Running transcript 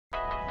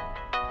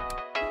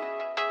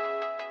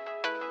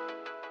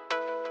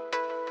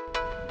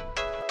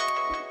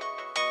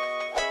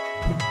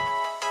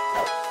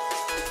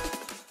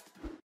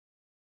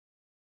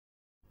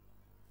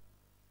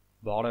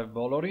Բարև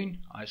բոլորին,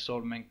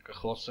 այսօր մենք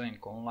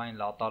կխոսենք օնլայն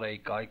լատարեի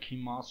կայքի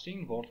մասին,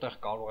 որտեղ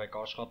կարող եք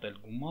աշխատել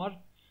գումար,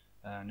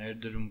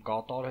 ներդրում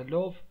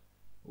կատարելով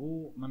ու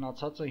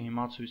մնացածը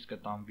հիմա ցույց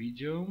կտամ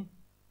վիդեոյում,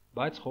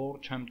 բայց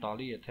խորհուրդ չեմ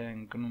տալի, եթե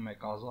ընկնում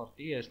եք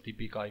ազարտի, այս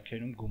տիպի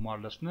կայքերում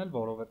գումար լցնել,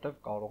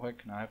 որովհետև կարող եք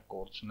նաև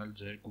կորցնել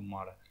ձեր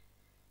գումարը։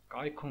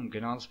 Կայքում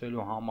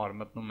գրանցվելու համար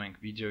մտնում ենք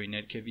վիդեոյի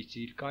ներքևից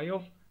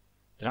իրկայով,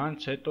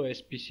 դրանից հետո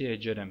այսպիսի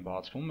էջեր են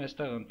բացվում,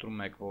 այստեղ ընտրում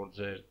եք, որ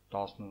ձեր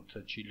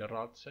 18-ը չի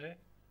լրացե,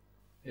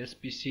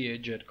 այսպիսի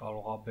էջեր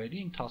կարողա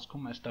բերի,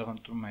 ընթացքում այստեղ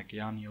ընտրում եք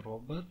Յանի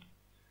Ռոբոտ,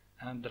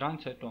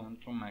 դրանից հետո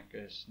ընտրում եք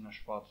այս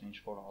նշված ինչ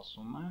որ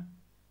ասում է,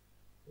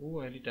 ու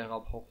էլի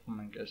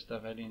տեղափոխվում ենք,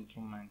 այստեղ էլի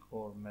ընտրում ենք,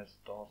 որ մեզ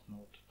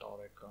 18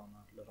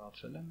 տարեկանը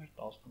լրացել է, մեր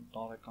 18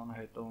 տարեկանը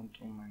հետո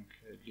ընտրում ենք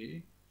էլի,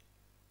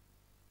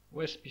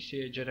 ու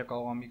այսպիսի էջերը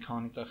կարող է մի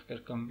քանի տեղ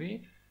կրկնվի,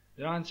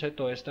 դրանից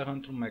հետո այստեղ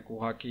ընտրում եք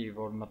ուղղակի,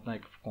 որ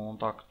մտնեք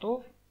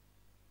կոնտակտով,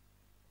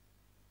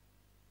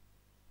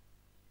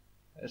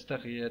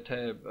 այստեղ եթե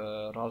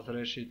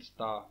ռազրեշից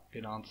տա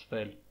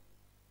գրանցվել,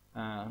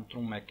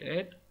 ընտրում եք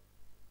add,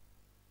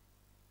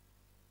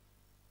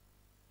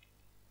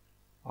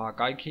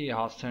 կայքի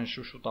հասցեն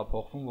շուշուտ է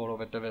փոխվում,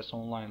 որովհետև այս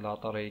օնլայն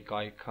լատարեի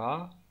կայք է,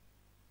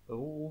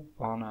 ու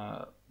բանը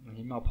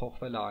հիմա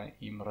փոխվել է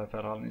իմ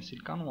ռեֆերալնի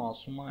սիլկան ու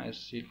ասում է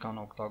այս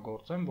սիլկան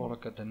օգտագործեմ, որը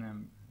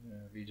կդնեմ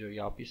վիդեոյի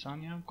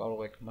ապիսանիայում,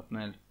 կարող եք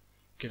մտնել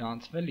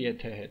գրանցվել,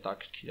 եթե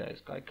հետաքրքիր է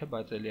այս կայքը,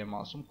 բայց էլի եմ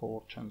ասում,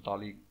 խորհուրդ չեմ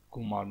տալի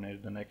գումարներ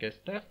դնեք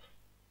այստեղ։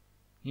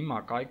 Հիմա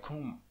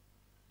կայքում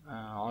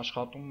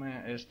աշխատում է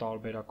այս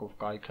տարբերակով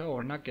կայքը,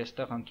 օրինակ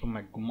այստեղ ընտրում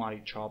եք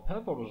գումարի չափը,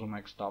 որ ուզում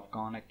եք ստավ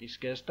կանեք,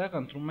 իսկ այստեղ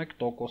ընտրում եք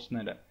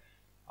տոկոսները,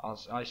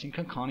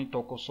 այսինքն քանի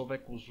տոկոսով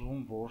եք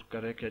ուզում, որ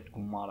կրեք այդ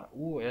գումարը,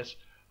 ու այս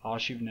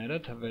հաշիվները,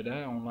 թվերը,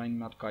 օնլայն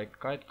մի հատ կայք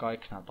կա, այդ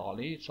կայքն է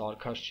տալի,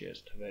 սարքած չի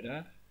այս թվերը,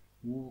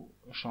 ու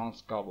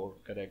շանս կա, որ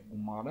կրեք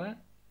գումարը։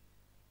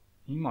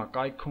 Հիմա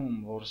կայքում,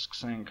 որ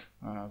սկսենք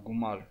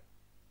գումար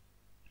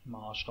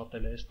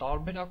աշխատել է այս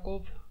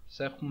տարբերակով,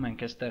 սեղմում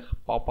ենք այստեղ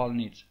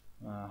պապալնից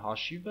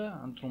հաշիվը,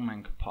 ընտրում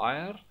ենք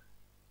Fire,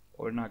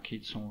 օրինակ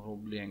 50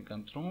 ռուբլի ենք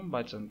ընտրում,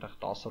 բայց այնտեղ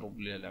 10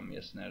 ռուբլի եմ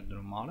ես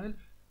ներդրում արել,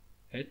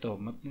 հետո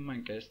մտնում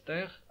ենք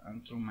այստեղ,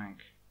 ընտրում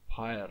ենք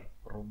Fire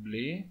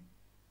ռուբլի,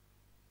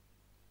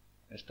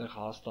 այստեղ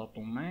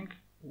հաստատում ենք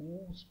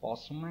ու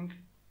սպասում ենք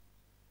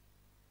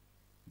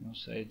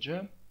մյուս էջը,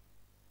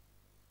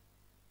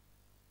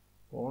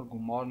 որ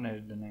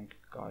գումարներ դնենք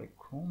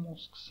կայքում ու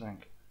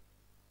սկսենք,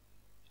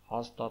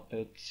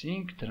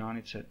 հաստատեցինք,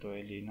 դրանից հետո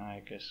էլի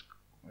նայեք այս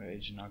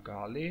էջն է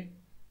գալի,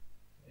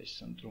 այս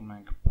ընտրում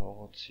ենք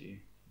փողոցի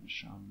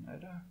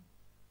նշանները,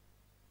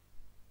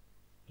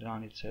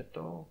 դրանից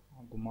հետո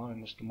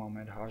գումարը նստում է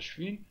մեր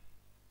հաշվին,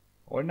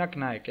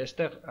 օրինակ նայեք,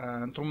 այստեղ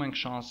ընտրում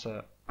ենք շանսը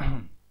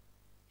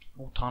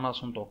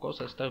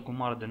 80%, այստեղ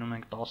գումարը դնում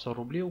ենք 10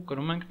 ռուբլի ու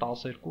կրում ենք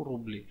 12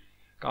 ռուբլի,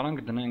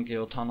 կարանք դնենք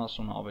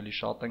 70 ավելի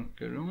շատ ենք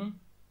կրում,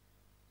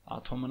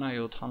 աթո մնա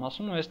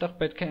 70 ու այստեղ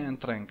պետք է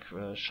ընտրենք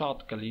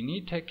շատ կլինի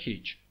թե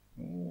քիչ,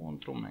 ու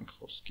ընտրում ենք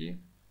խոսքի,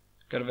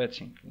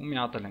 կրվեցինք, ու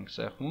մի հատ էլ ենք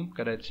սեղմում,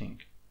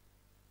 կրեցինք,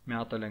 մի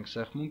հատ էլ ենք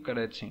սեղմում,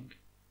 կրեցինք,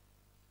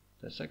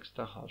 տեսեք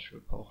ստեղ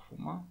հաշվը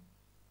փոխվում է,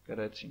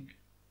 կրեցինք,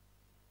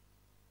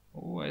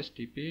 ու այս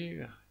տիպի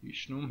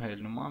իջնում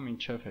հելնում է,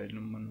 մինչև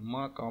հելնում մնում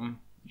է կամ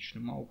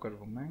իջնում է ու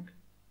կրվում ենք,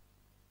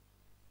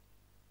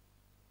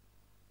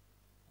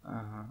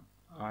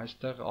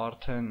 այստեղ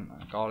արդեն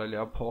կարելի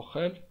է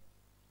փոխել,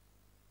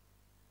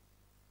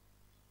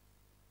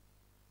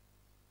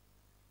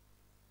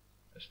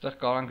 այստեղ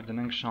կարանք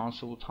դնենք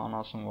շանսը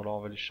 80, որ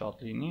ավելի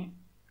շատ լինի,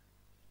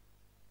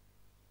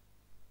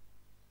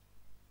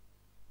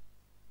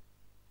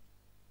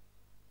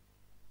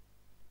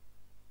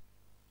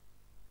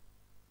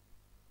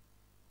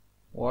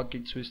 ուղղակի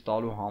ցույց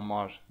տալու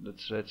համար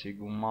լցրեցի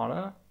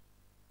գումարը,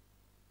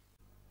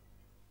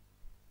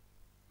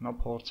 հիմա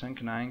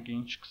փորձենք նայենք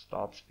ինչ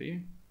կստացվի,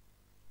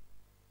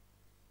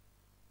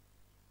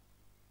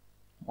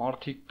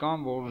 մարդիկ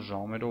կան, որ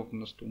ժամերով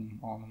նստում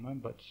անում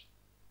են, բայց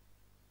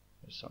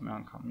հեսա մի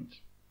անգամից,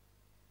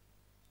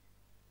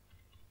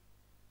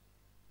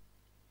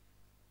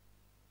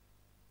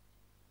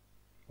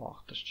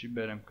 վաղտս չի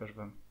բերեմ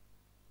կրվեմ,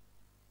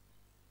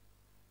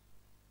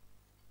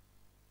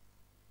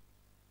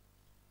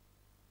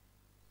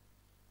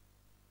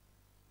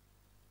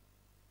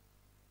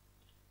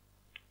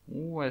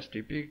 ու այս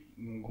տիպի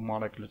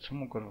գումար եք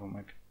լցում ու կրվում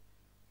եք,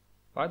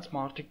 բայց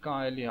մարդիկ կա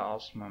էլի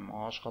ասում եմ,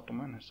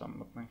 աշխատում են, հեսա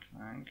մտնենք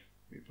նայենք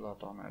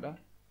վիպլատաները,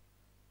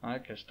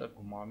 նայեք այստեղ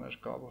գումարներ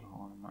կա, որ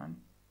հանում են,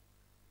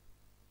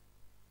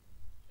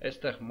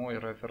 այստեղ մոյ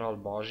ռեֆերալ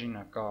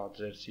բաժինը կա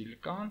ձեր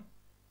սիլկան,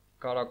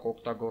 կարակ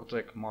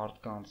օգտագործեք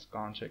մարդկանց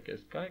կանչեք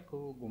այս կայք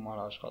ու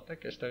գումար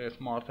աշխատեք, այստեղ ես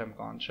մարդ եմ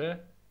կանչե,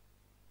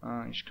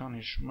 ինչքան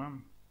հիշում եմ,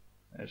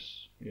 այս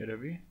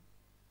երևի,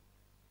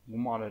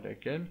 գումար էր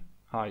եկել,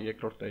 հա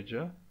երկրորդ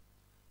էջը,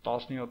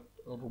 17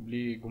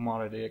 ռուբլի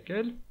գումար էր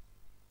եկել,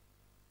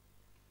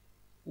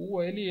 ու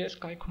էլի ես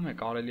կայքում է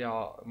կարելի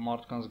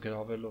մարդկանց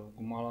գրավելով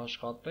գումար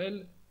աշխատել,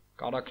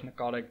 Կարաք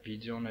նկարեք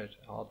վիդեոներ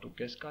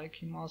հատուկ այս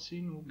կայքի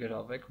մասին ու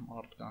գրավեք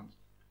մարդկանց։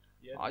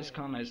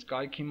 Այսքան այս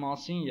կայքի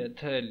մասին,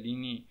 եթե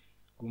լինի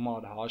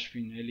գումար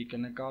հաշվին, էլի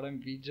կնկարեմ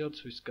վիդեո,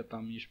 ցույց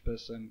կտամ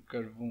ինչպես են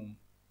կրվում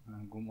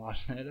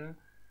գումարները,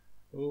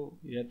 ու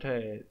եթե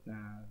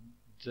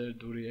ձեր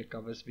դուրի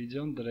եկավ այս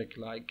վիդեոն, դրեք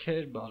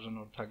լայքեր,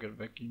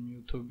 բաժանորդագրվեք իմ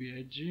YouTube-ի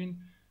էջին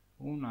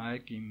ու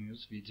նայեք իմ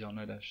մյուս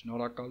վիդեոները։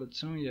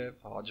 Շնորհակալություն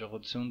եւ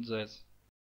հաջողություն ձեզ։